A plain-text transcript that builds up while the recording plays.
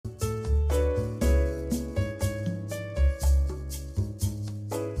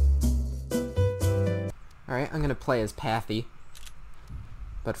Alright, I'm gonna play as Pathy.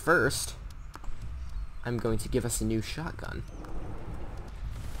 But first, I'm going to give us a new shotgun.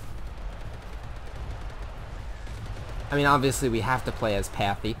 I mean, obviously we have to play as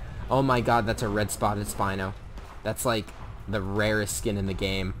Pathy. Oh my god, that's a red spotted Spino. That's like the rarest skin in the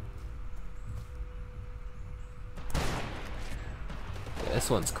game. Yeah, this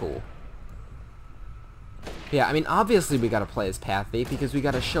one's cool. Yeah, I mean, obviously we gotta play as Pathy because we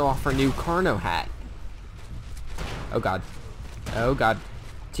gotta show off our new Carno hat. Oh god. Oh god.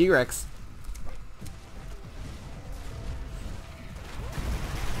 T-Rex.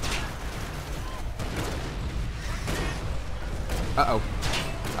 Uh-oh.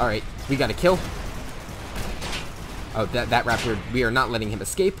 Alright, we got a kill. Oh, that raptor, we are not letting him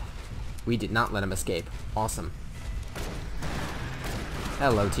escape. We did not let him escape. Awesome.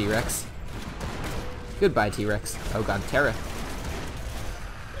 Hello, T-Rex. Goodbye, T-Rex. Oh god, Terra.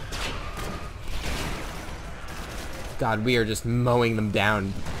 God, we are just mowing them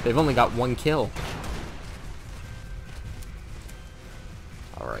down. They've only got one kill.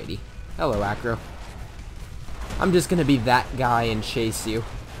 Alrighty. Hello, Acro. I'm just gonna be that guy and chase you.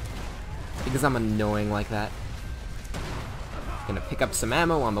 Because I'm annoying like that. Gonna pick up some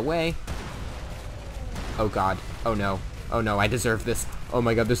ammo on the way. Oh god. Oh no. Oh no, I deserve this. Oh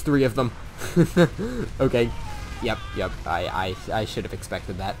my god, there's 3 of them. Okay. Yep. I should have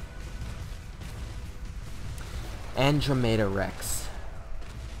expected that. Andromeda Rex.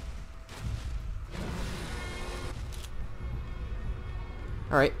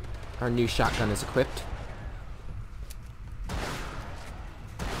 Alright. Our new shotgun is equipped.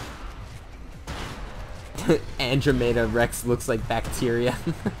 Andromeda Rex looks like bacteria.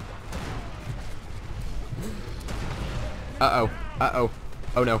 Uh-oh. Uh-oh.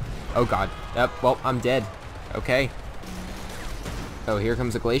 Oh no. Oh god. Yep, well, I'm dead. Okay. Oh, here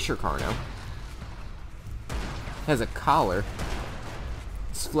comes a Glacier Carno. Has a collar.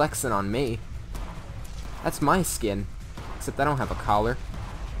 It's flexing on me. That's my skin. Except I don't have a collar.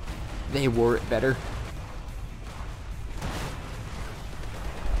 They wore it better.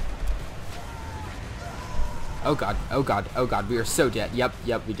 Oh god, oh god, oh god, we are so dead.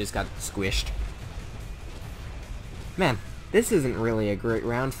 Yep, we just got squished. Man, this isn't really a great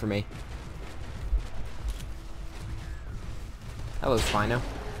round for me. Hello, Spino.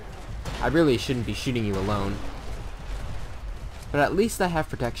 I really shouldn't be shooting you alone. But at least I have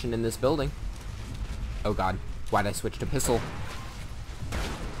protection in this building. Oh god, why'd I switch to pistol?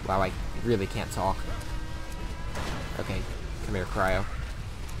 Wow, I really can't talk. Okay, come here, Cryo.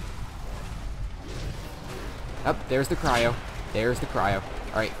 Oh, there's the Cryo. There's the Cryo.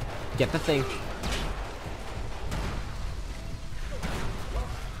 Alright, get the thing.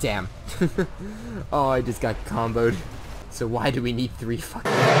 Damn. Oh, I just got comboed. So why do we need 3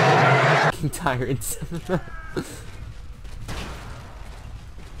 fucking tyrants?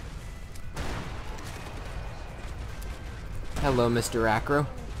 Hello, Mr. Acro.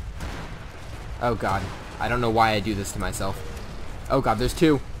 Oh god, I don't know why I do this to myself. Oh god, there's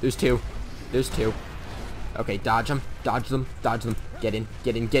 2. There's 2. There's 2. Okay, dodge them, dodge them, dodge them. Get in,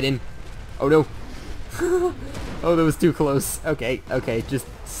 get in, get in. Oh no. Oh, that was too close. Okay, okay, just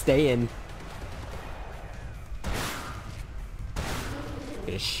stay in. I'm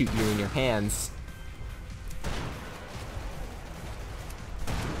gonna shoot you in your hands.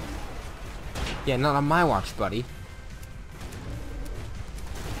 Yeah, not on my watch, buddy.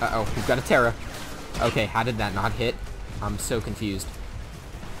 Uh-oh, we've got a Terra. Okay, how did that not hit? I'm so confused.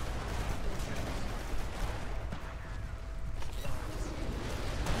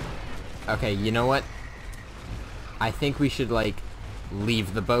 Okay, you know what? I think we should, like,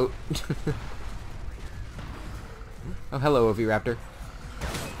 leave the boat. Oh, hello, Oviraptor.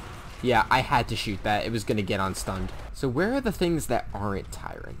 Yeah, I had to shoot that. It was gonna get unstunned. So where are the things that aren't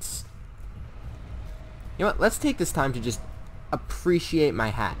tyrants? You know what? Let's take this time to just appreciate my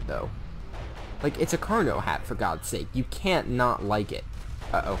hat, though. Like, it's a Carno hat, for God's sake. You can't not like it.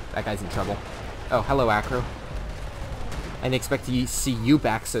 Uh-oh, that guy's in trouble. Oh, hello, Acro. I didn't expect to see you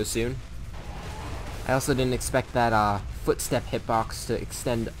back so soon. I also didn't expect that footstep hitbox to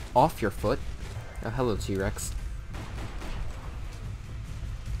extend off your foot. Oh, hello, T-Rex.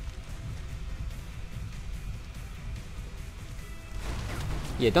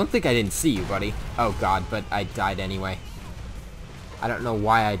 Yeah, don't think I didn't see you, buddy. Oh god, but I died anyway. I don't know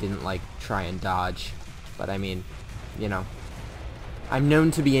why I didn't, like, try and dodge. But I mean, you know. I'm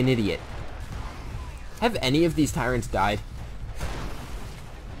known to be an idiot. Have any of these tyrants died?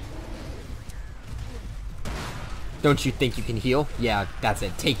 Don't you think you can heal? Yeah, that's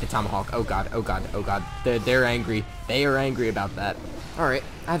it. Take the tomahawk. Oh god, oh god, oh god. They're angry. They are angry about that. Alright,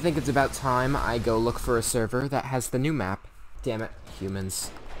 I think it's about time I go look for a server that has the new map. Damn it,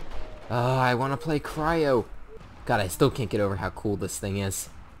 humans. I want to play Cryo. God, I still can't get over how cool this thing is.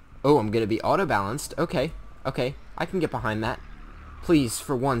 Oh, I'm gonna be auto-balanced. Okay, okay, I can get behind that. Please,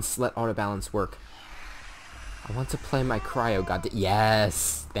 for once, let auto-balance work. I want to play my Cryo,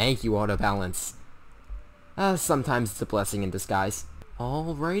 yes! Thank you, auto-balance. Sometimes it's a blessing in disguise.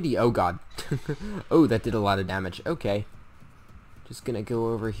 Alrighty, oh god. Oh, that did a lot of damage. Okay. Just gonna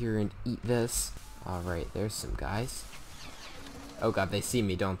go over here and eat this. Alright, there's some guys. Oh god, they see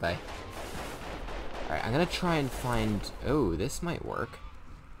me, don't they? Alright, I'm gonna try and find... Oh, this might work.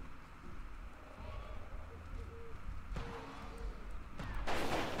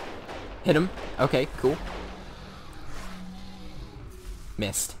 Hit him. Okay, cool.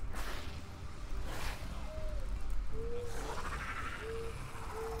 Missed.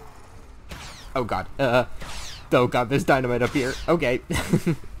 Oh god. Oh god, there's dynamite up here. Okay.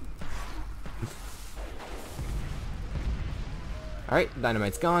 Alright,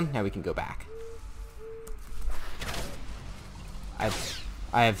 dynamite's gone. Now we can go back.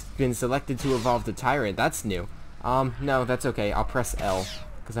 I have been selected to evolve the tyrant. That's new. No, that's okay. I'll press L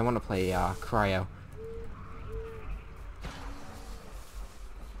because I want to play Cryo.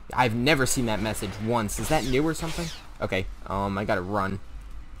 I've never seen that message once. Is that new or something? Okay. I gotta run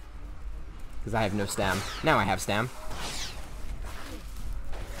because I have no stam. Now I have stam.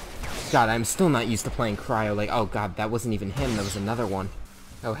 God, I'm still not used to playing Cryo. Like, oh god, that wasn't even him. That was another one.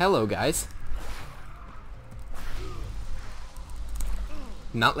 Oh, hello, guys.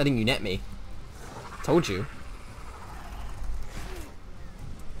 Not letting you net me. Told you.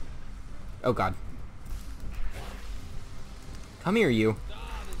 Oh god. Come here, you.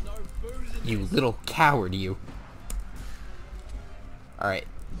 You little coward, you. Alright.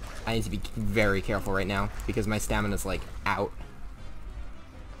 I need to be very careful right now, because my stamina's, like, out.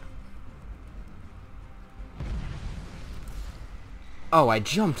 Oh, I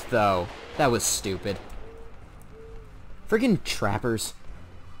jumped, though. That was stupid. Friggin' trappers.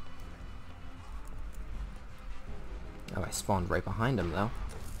 Oh, I spawned right behind him, though.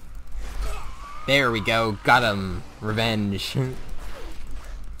 There we go. Got him. Revenge.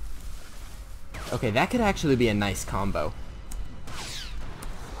 Okay, that could actually be a nice combo.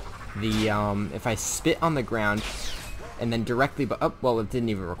 If I spit on the ground, and then directly, oh, well, it didn't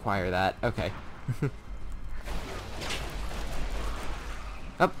even require that. Okay.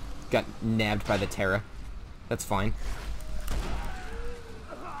 Oh, got nabbed by the Terra. That's fine.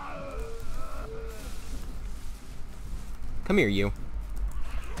 Come here, you.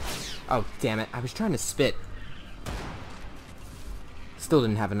 Oh, damn it. I was trying to spit. Still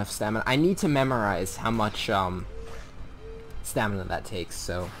didn't have enough stamina. I need to memorize how much, stamina that takes,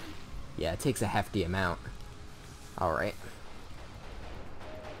 so... Yeah, it takes a hefty amount. Alright.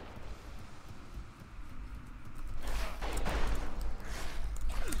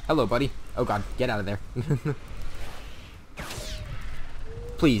 Hello, buddy. Oh god, get out of there.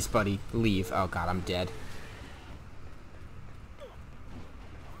 Please, buddy, leave. Oh god, I'm dead.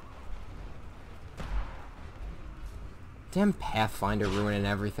 Damn Pathfinder ruining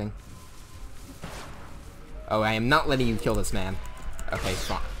everything. Oh, I am not letting you kill this man. Okay,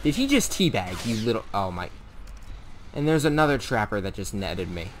 fine. Did he just teabag, you little... Oh, my... And there's another trapper that just netted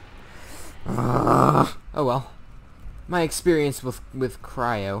me. Oh, well. My experience with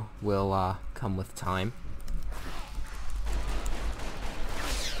Cryo will, come with time.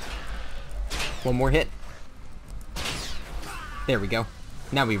 One more hit. There we go.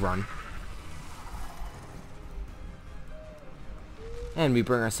 Now we run. And we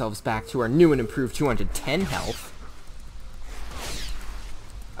bring ourselves back to our new and improved 210 health.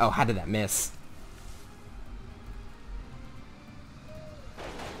 Oh, how did that miss?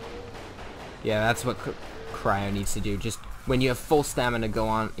 Yeah, that's what Cryo needs to do. Just when you have full stamina,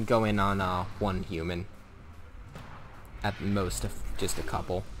 go in on one human. At most, just a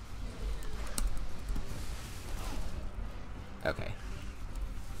couple. Okay.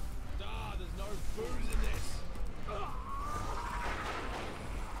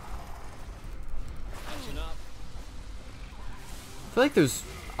 I feel like there's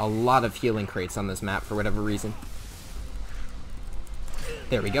a lot of healing crates on this map for whatever reason.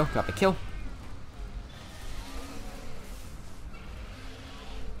 There we go, got the kill.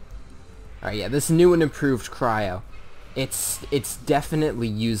 Alright, yeah, this new and improved Cryo. It's definitely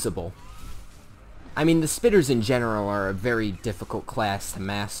usable. I mean, the spitters in general are a very difficult class to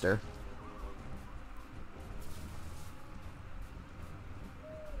master.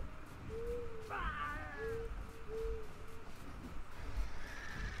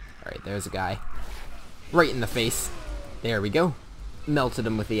 Alright, there's a guy. Right in the face. There we go. Melted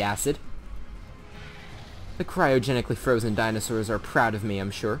him with the acid. The cryogenically frozen dinosaurs are proud of me,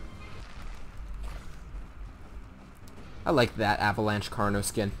 I'm sure. I like that Avalanche Carno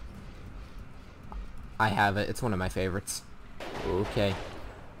skin. I have it. It's one of my favorites. Okay.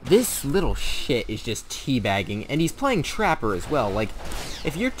 This little shit is just teabagging, and he's playing Trapper as well. Like,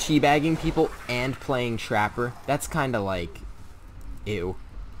 if you're teabagging people and playing Trapper, that's kind of like... ew.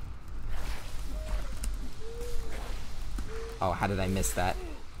 Oh, how did I miss that?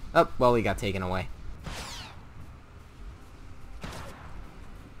 Oh, well, he got taken away.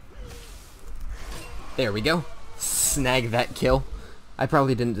 There we go. Snag that kill. I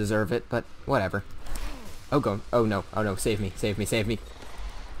probably didn't deserve it, but whatever. Oh, go. Oh, no. Oh, no. Save me. Save me. Save me.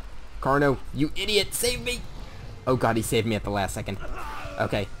 Carno, you idiot. Save me. Oh, God. He saved me at the last second.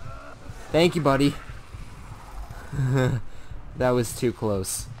 Okay. Thank you, buddy. That was too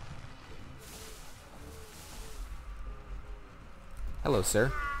close. Hello,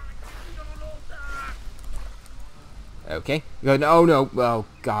 sir. Okay. Good. Oh, no. Oh,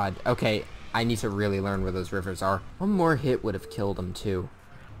 God. Okay. I need to really learn where those rivers are. One more hit would have killed him, too.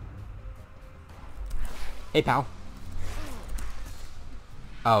 Hey, pal.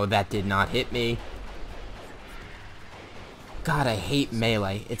 Oh, that did not hit me. God, I hate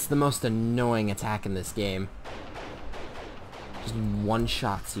melee. It's the most annoying attack in this game. Just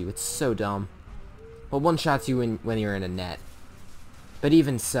one-shots you. It's so dumb. Well, one-shots you when you're in a net. But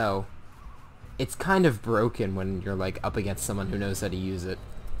even so, it's kind of broken when you're, like, up against someone who knows how to use it.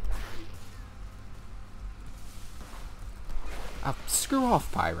 Oh, screw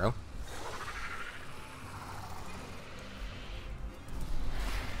off, Pyro.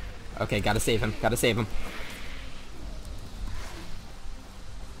 Okay, gotta save him. Gotta save him.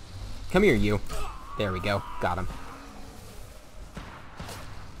 Come here, you. There we go. Got him.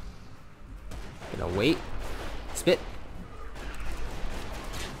 Gonna wait. Spit.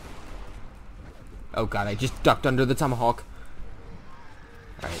 Oh god, I just ducked under the tomahawk.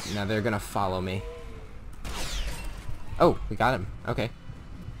 Alright, now they're gonna follow me. Oh, we got him. Okay.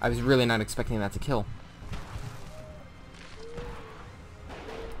 I was really not expecting that to kill.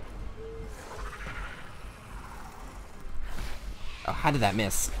 Oh, how did that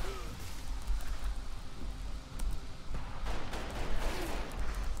miss?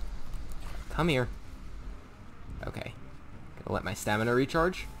 Come here. Okay. Gonna let my stamina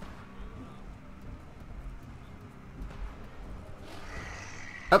recharge.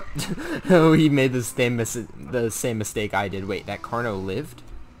 Oh, oh, he made the same mistake I did. Wait, that Carno lived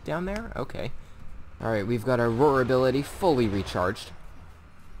down there? Okay. Alright, we've got our roar ability fully recharged.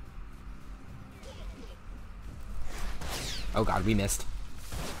 Oh god, we missed.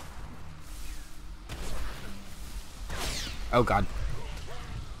 Oh god.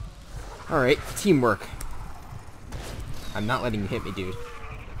 Alright, teamwork. I'm not letting you hit me, dude.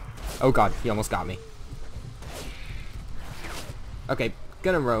 Oh god, he almost got me. Okay,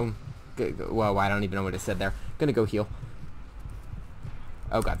 gonna roam. Whoa, I don't even know what it said there. Gonna go heal.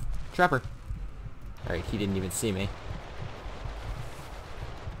 Oh god. Trapper. Alright, he didn't even see me.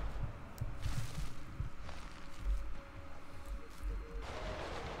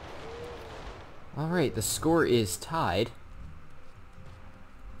 Alright, the score is tied.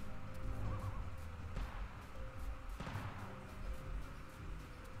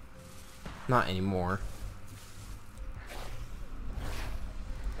 Not anymore.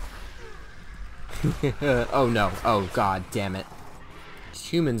 Oh no. Oh god damn it.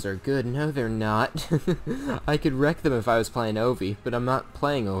 Humans are good. No, they're not. I could wreck them if I was playing Ovi, but I'm not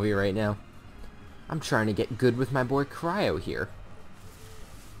playing Ovi right now. I'm trying to get good with my boy Cryo here.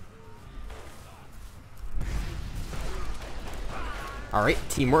 Alright,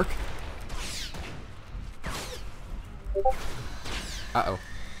 teamwork. Uh-oh.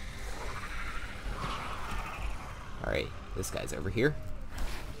 Alright, this guy's over here.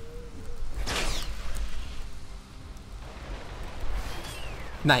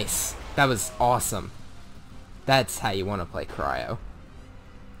 Nice. That was awesome. That's how you want to play Cryo.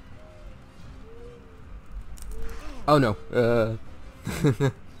 Oh no.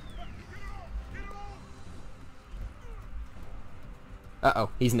 Uh-oh,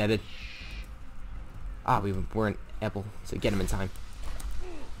 he's netted. Ah, we weren't able to get him in time.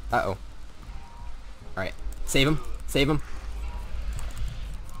 Uh-oh. Alright, save him. Save him.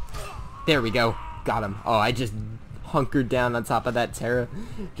 There we go. Got him. Oh, I just hunkered down on top of that Terra.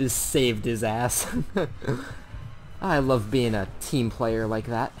 Just saved his ass. I love being a team player like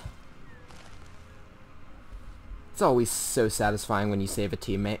that. It's always so satisfying when you save a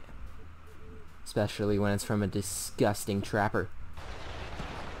teammate. Especially when it's from a disgusting trapper.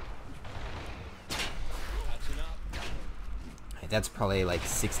 that's probably like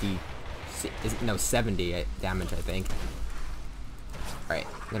 60, no, 70 damage, I think. Alright,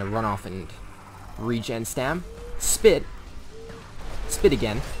 I'm gonna run off and regen stam. Spit. Spit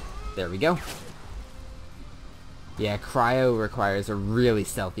again. There we go. Yeah, Cryo requires a really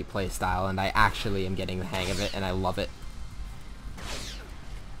stealthy playstyle, and I actually am getting the hang of it, and I love it.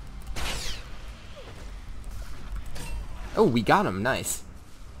 Oh, we got him. Nice.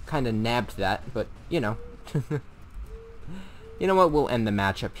 Kinda nabbed that, but, you know. You know what? We'll end the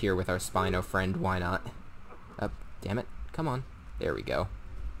match up here with our Spino friend. Why not? Oh, damn it. Come on. There we go.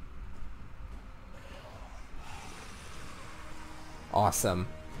 Awesome.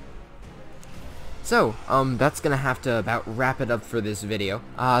 So, that's gonna have to about wrap it up for this video.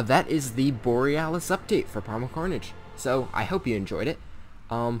 That is the Borealis update for Primal Carnage. So, I hope you enjoyed it.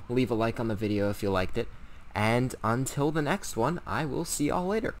 Leave a like on the video if you liked it. And until the next one, I will see y'all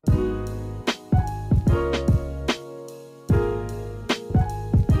later.